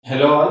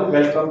Hello all,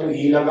 welcome to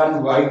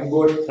eLagaan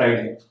Whiteboard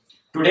Friday.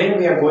 Today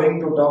we are going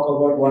to talk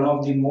about one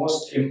of the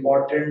most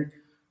important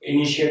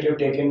initiative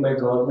taken by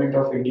Government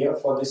of India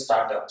for the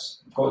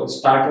startups, called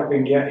Startup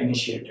India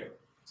Initiative.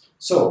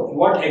 So,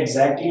 what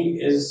exactly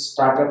is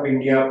Startup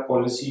India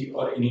policy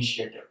or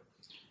initiative?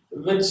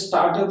 With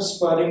startups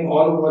spurring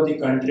all over the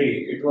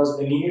country, it was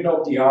the need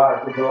of the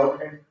hour to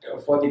government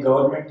for the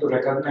government to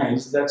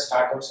recognize that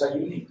startups are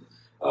unique.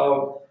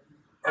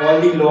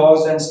 All the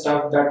laws and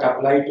stuff that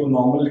apply to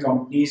normal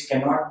companies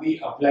cannot be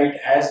applied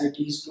as it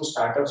is to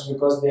startups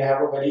because they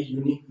have a very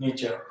unique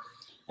nature.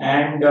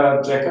 And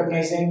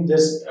recognizing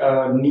this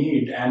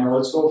need and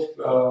also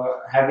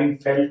having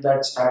felt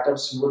that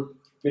startups would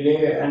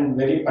play a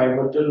very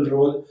pivotal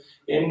role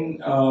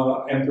in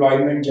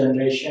employment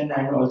generation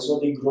and also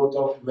the growth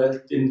of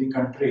wealth in the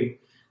country,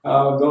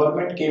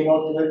 government came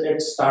out with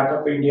its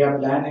Startup India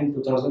plan in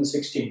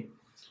 2016.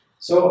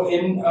 So,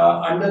 in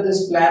under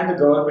this plan, the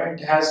government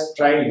has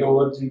tried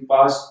over the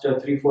past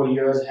 3 4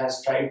 years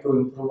has tried to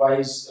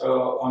improvise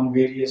on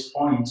various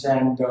points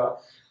and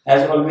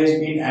has always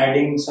been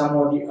adding some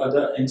of the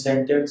other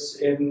incentives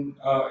in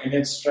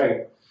its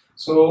stride.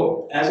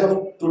 So, as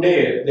of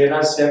today, there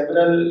are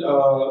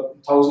several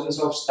thousands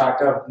of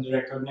startups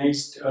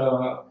recognized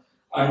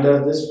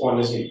under this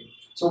policy.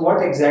 So,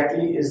 what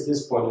exactly is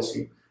this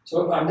policy?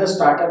 So under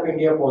Startup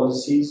India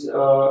policies,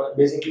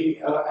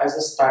 basically as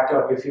a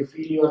startup, if you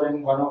feel you're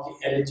in one of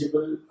the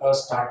eligible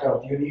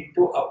startup, you need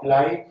to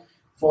apply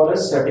for a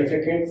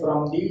certificate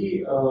from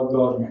the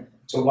government.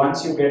 So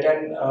once you get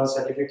an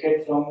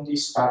certificate from the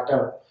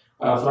startup,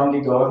 from the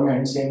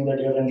government saying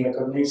that you're a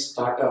recognized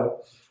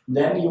startup,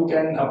 then you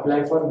can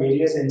apply for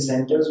various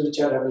incentives which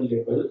are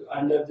available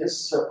under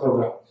this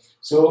program.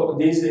 So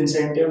these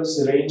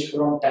incentives range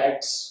from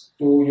tax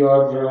to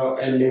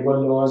your labor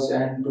laws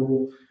and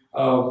to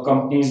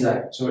Companies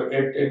Act. So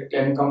it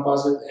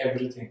encompasses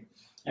everything.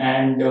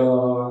 And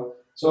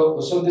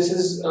so this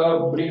is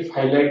a brief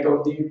highlight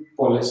of the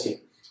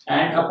policy.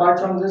 And apart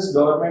from this,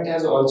 government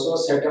has also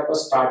set up a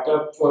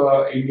Startup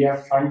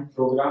India Fund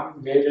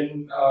program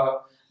wherein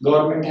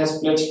government has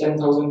pledged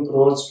 10,000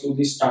 crores to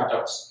the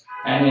startups.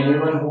 And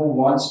anyone who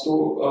wants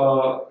to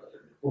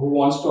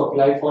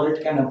apply for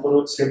it can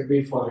approach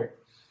SIDBI for it.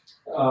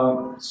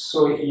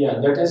 So yeah,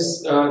 that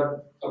is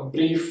a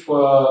brief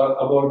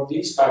about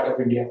the Startup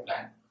India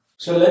plan.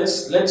 So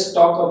let's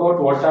talk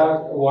about what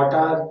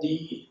are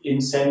the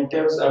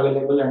incentives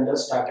available under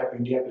Startup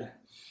India plan.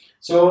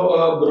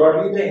 So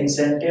broadly, the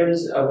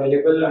incentives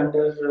available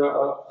under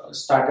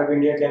Startup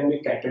India can be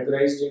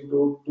categorized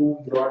into two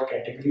broad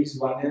categories.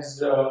 One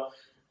is,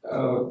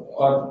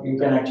 or you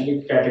can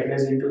actually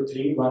categorize into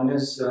three. One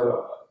is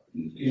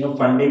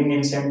funding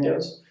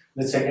incentives.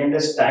 The second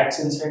is tax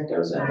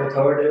incentives, and the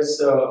third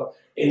is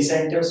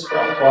incentives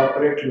from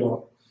corporate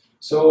law.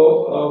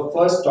 So,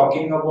 first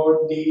talking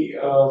about the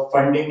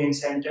funding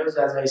incentives,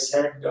 as I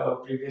said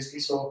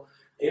previously. So,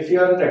 if you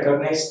are a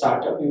recognized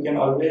startup, you can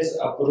always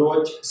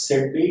approach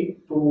SIDBI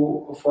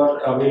to for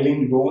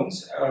availing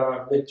loans,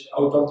 which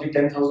out of the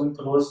 10,000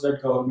 crores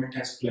that government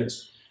has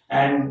pledged.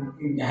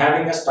 And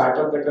having a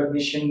startup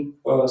recognition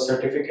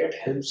certificate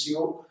helps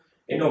you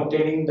in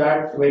obtaining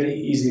that very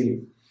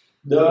easily.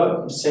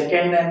 The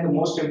second and the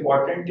most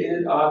important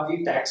are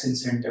the tax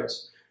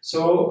incentives.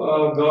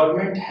 So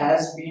government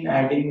has been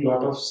adding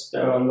lot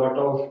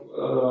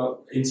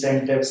of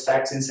incentives,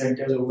 tax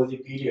incentives over the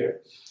period,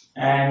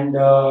 and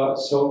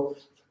so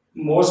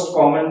most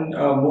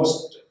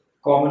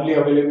commonly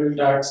available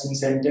tax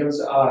incentives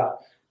are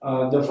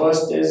the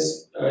first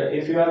is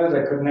if you are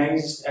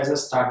recognized as a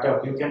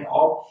startup, you can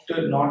opt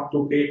not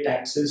to pay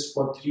taxes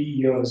for 3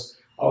 years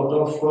out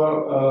of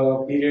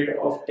a period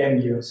of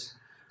 10 years.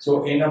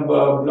 So in a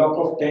block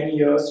of 10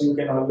 years, you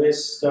can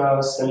always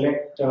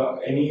select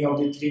any of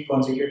the three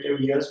consecutive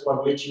years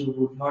for which you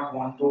would not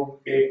want to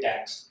pay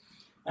tax.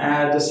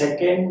 The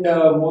second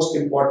most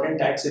important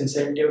tax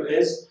incentive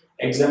is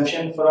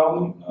exemption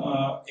from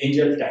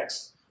angel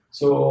tax.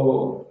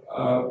 So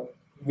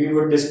we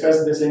would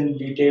discuss this in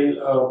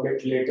detail a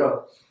bit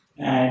later.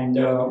 And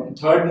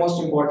third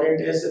most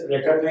important is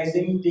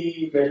recognizing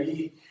the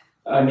very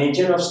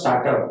nature of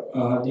startup.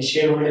 The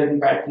shareholding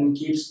pattern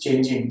keeps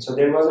changing. So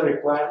there was a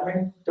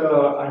requirement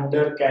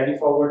under carry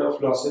forward of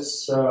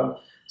losses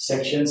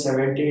section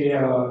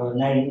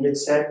 79, which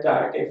said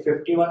that if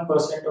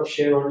 51% of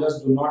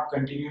shareholders do not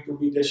continue to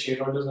be the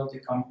shareholders of the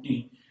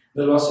company,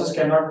 the losses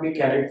cannot be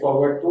carried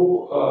forward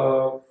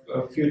to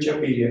future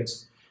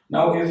periods.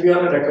 Now, if you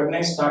are a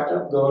recognized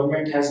startup,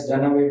 government has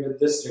done away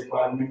with this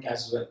requirement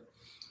as well.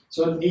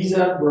 So these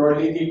are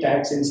broadly the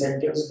tax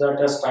incentives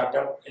that a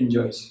startup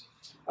enjoys.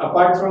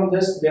 Apart from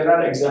this, there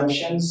are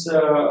exemptions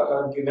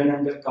given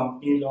under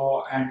company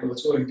law and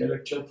also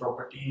intellectual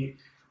property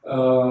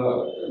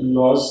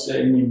laws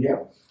in India.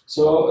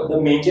 So the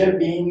major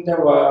being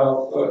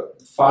the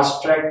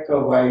fast track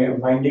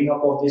winding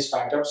up of the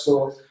startup.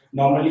 So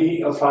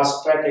normally a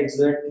fast track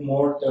exit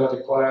mode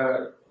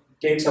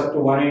takes up to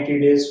 180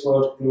 days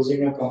for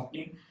closing a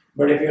company.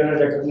 But if you are a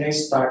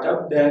recognized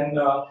startup, then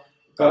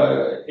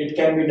it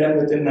can be done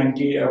within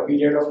 90 a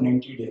period of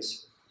 90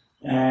 days.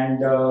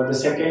 And the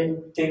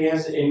second thing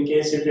is, in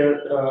case if you're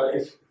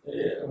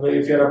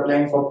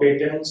applying for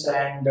patents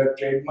and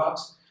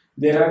trademarks,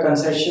 there are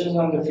concessions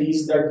on the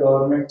fees that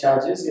government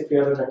charges if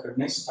you are a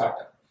recognized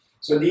startup.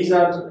 So these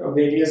are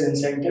various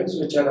incentives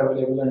which are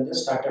available under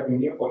Startup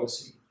India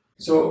policy.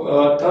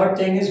 So third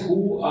thing is,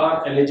 who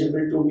are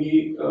eligible to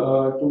be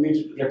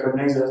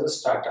recognized as a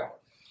startup.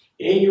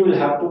 You will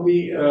have to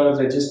be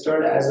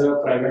registered as a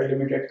private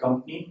limited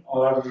company,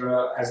 or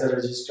as a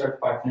registered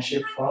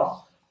partnership firm,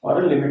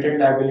 or a limited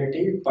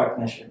liability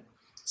partnership.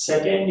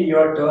 Second,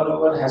 your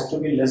turnover has to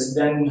be less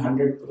than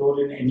 100 crore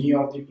in any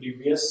of the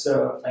previous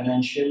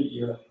financial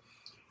year.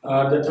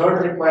 The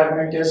third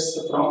requirement is,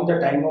 from the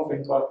time of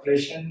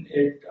incorporation,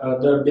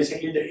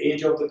 basically the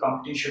age of the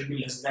company should be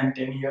less than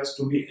 10 years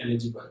to be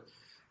eligible.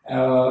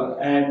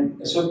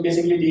 And so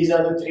basically these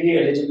are the three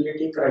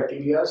eligibility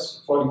criteria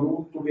for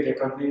you to be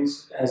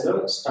recognized as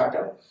a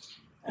startup.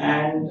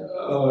 And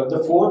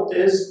the fourth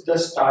is,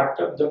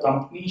 the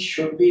company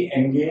should be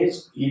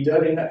engaged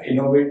either in an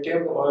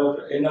innovative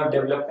or in a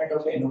development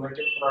of an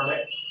innovative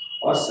product,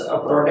 or a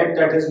product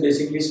that is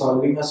basically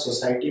solving a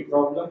society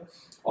problem,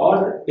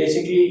 or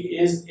basically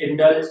is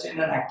indulged in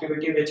an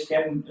activity which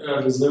can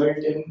result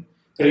in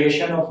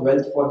creation of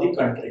wealth for the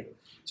country.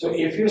 So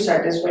if you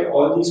satisfy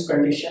all these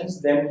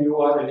conditions, then you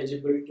are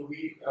eligible to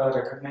be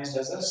recognized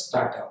as a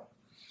startup.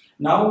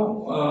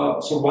 Now,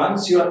 so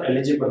once you are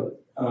eligible,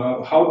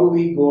 how do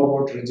we go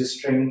about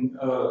registering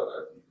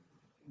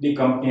the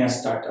company as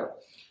startup?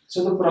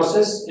 So the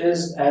process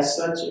is as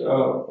such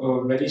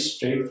very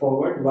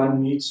straightforward.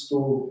 One needs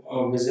to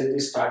visit the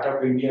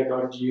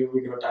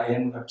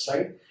startupindia.gov.in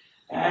website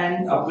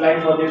and apply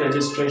for the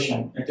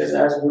registration. It is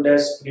as good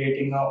as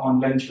creating an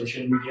online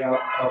social media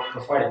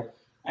profile,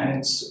 and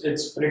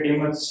it's pretty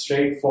much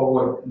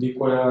straightforward.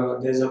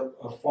 There's a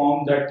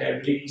form that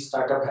every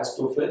startup has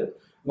to fill.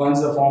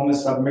 Once the form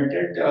is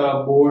submitted,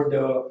 board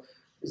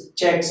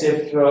checks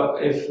if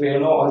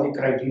all the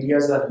criteria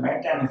are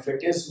met, and if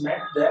it is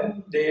met,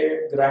 then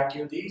they grant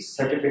you the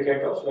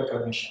certificate of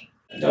recognition.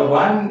 The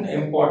one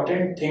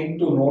important thing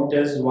to note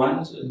is,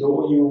 once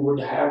though you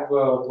would have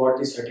got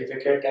the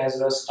certificate as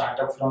a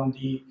startup from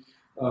the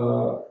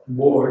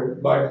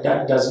board, but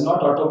that does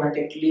not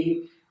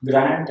automatically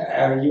grant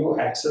you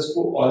access to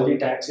all the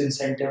tax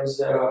incentives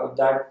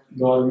that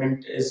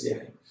government is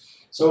giving.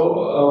 So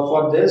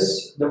for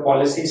this, the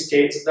policy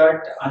states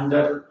that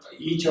under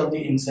each of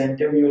the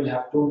incentive, you will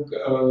have to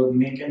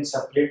make a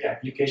separate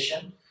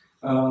application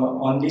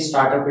on the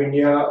Startup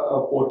India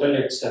portal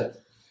itself.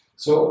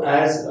 So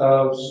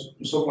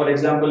for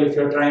example, if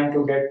you're trying to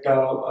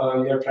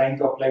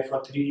apply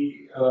for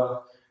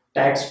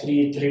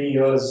tax-free 3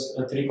 years,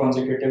 3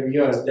 consecutive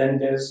years, then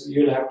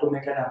you'll have to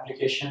make an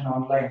application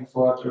online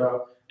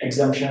for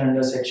exemption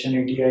under Section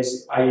 80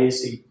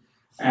 IAC.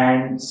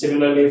 And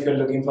similarly, if you're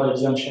looking for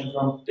exemption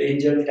from the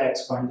angel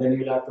tax fund, then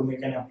you'll have to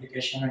make an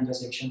application under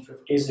Section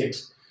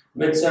 56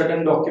 with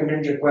certain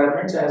document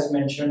requirements as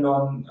mentioned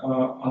on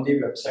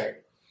the website.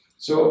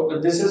 So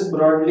this is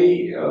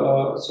broadly,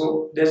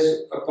 so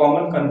there's a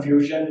common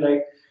confusion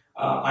like,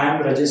 I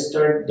am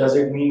registered, does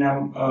it mean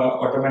I'm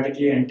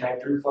automatically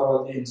entitled for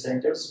all the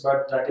incentives?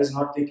 But that is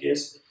not the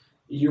case.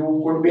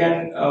 You could be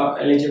an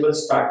eligible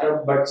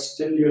startup, but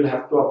still you'll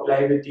have to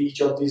apply with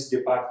each of these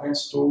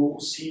departments to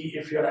see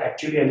if you're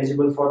actually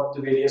eligible for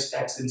the various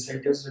tax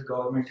incentives the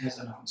government has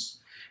announced.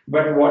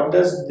 But what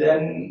does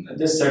then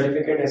this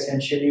certificate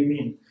essentially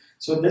mean?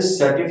 So this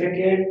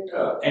certificate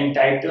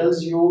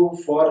entitles you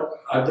for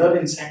other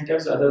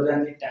incentives other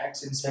than the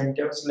tax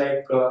incentives,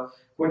 like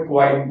quick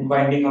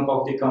winding up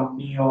of the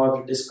company,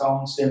 or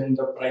discounts in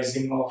the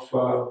pricing of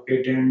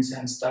patents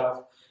and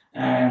stuff.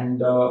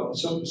 And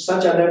so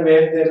such other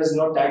where there is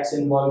no tax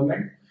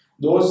involvement,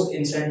 those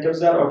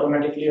incentives are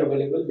automatically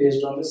available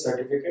based on the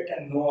certificate,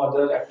 and no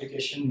other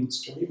application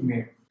needs to be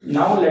made.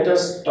 Now let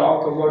us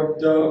talk about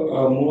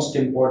the most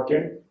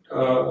important,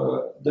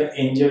 the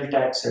angel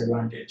tax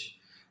advantage.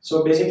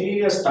 So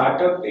basically, a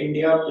Startup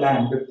India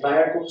plan, but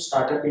prior to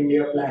Startup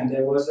India plan,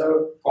 there was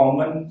a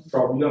common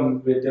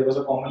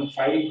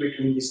fight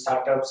between the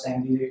startups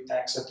and the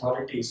tax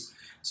authorities.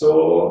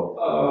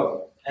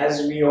 So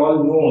as we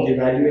all know, the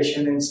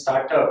valuation in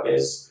startup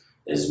is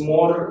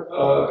more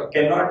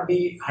cannot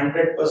be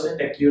 100%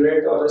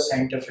 accurate or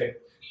scientific.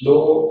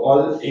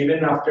 Though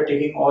even after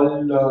taking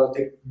all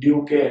the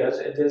due care,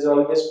 there is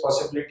always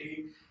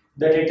possibility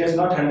that it is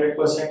not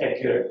 100%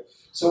 accurate.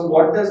 So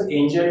what does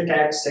angel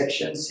tax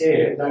section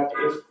say? That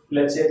if,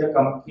 let's say, the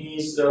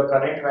company's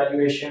current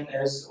valuation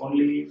is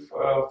only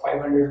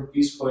 500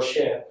 rupees per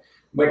share,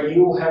 but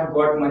you have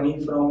got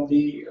money from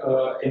the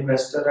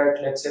investor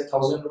at, let's say,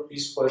 1000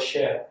 rupees per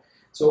share.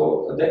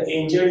 So the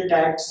angel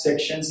tax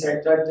section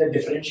said that the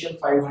differential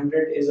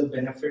 500 is a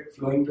benefit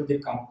flowing to the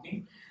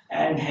company,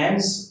 and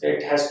hence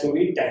it has to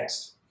be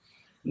taxed.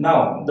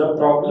 Now the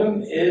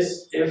problem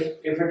is, if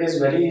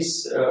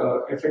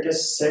it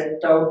is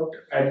set out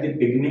at the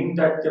beginning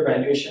that the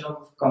valuation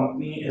of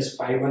company is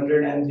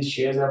 500 and the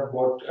shares have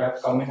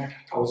come in at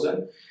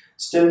 1000.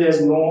 still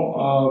there's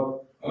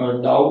no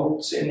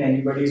doubts in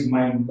anybody's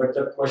mind. But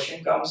the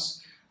question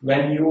comes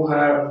when you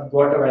have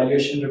got a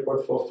valuation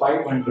report for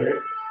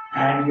 500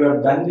 and you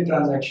have done the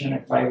transaction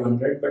at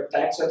 500, but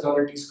tax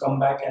authorities come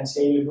back and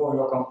say,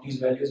 your company's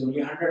value is only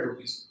 100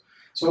 rupees.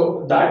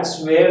 So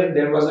that's where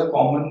there was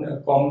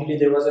commonly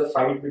there was a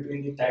fight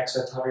between the tax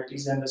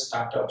authorities and the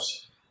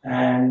startups.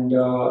 And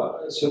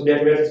so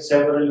there were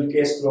several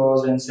case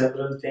laws and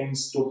several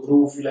things to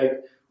prove like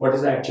what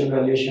is the actual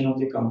valuation of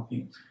the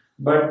company.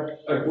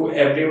 But to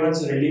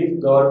everyone's relief,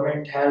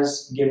 government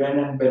has given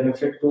a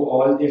benefit to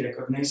all the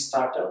recognized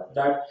startup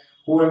that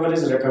whoever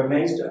is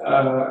recognized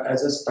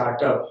as a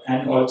startup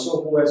and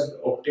also who has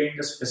obtained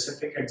a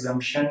specific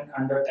exemption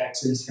under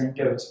tax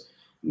incentives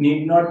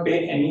need not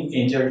pay any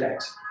angel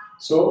tax.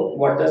 So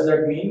what does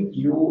that mean?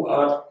 You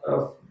are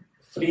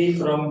free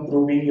from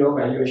proving your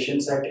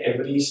valuations at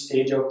every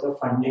stage of the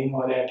funding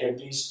or at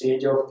every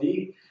stage of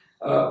the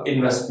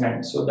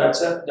investment. So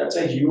that's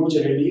a huge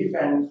relief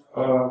and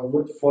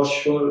would for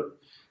sure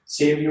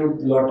save you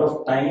a lot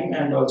of time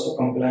and also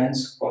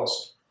compliance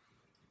cost.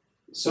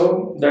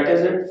 So that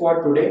is it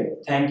for today.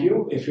 Thank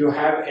you. If you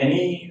have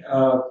any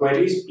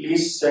queries,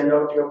 please send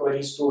out your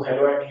queries to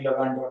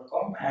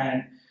hello@eLagaan.com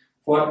and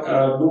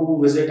do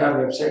visit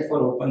our website for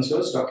open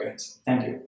source documents. Thank you.